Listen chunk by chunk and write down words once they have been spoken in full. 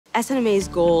SNMA's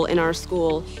goal in our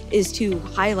school is to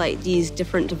highlight these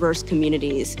different diverse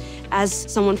communities. As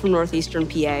someone from Northeastern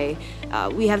PA,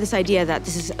 we have this idea that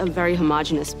this is a very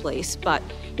homogenous place, but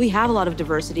we have a lot of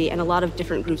diversity and a lot of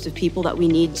different groups of people that we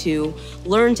need to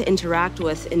learn to interact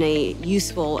with in a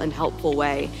useful and helpful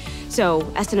way. So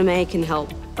SNMA can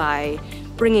help by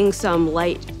bringing some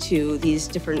light to these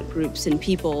different groups and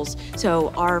peoples so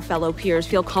our fellow peers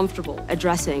feel comfortable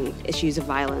addressing issues of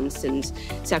violence and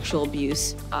sexual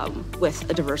abuse with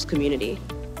a diverse community.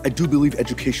 I do believe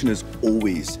education is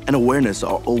always, and awareness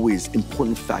are always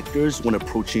important factors when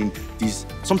approaching these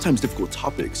sometimes difficult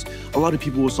topics. A lot of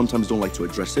people sometimes don't like to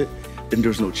address it, then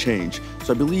there's no change.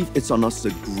 So I believe It's On Us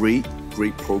is a great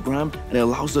program, and it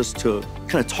allows us to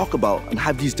kind of talk about and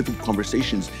have these different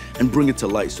conversations and bring it to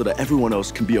light so that everyone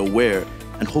else can be aware,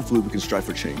 and hopefully we can strive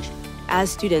for change.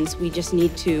 As students, we just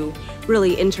need to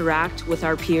really interact with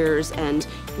our peers and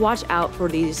watch out for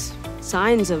these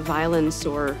signs of violence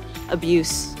or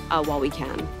abuse while we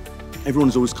can. Everyone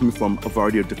is always coming from a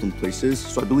variety of different places,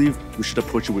 so I believe we should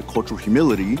approach it with cultural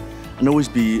humility and always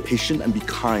be patient and be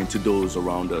kind to those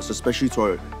around us, especially to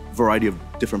our variety of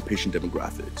different patient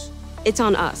demographics. It's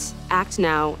on us. Act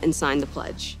now and sign the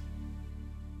pledge.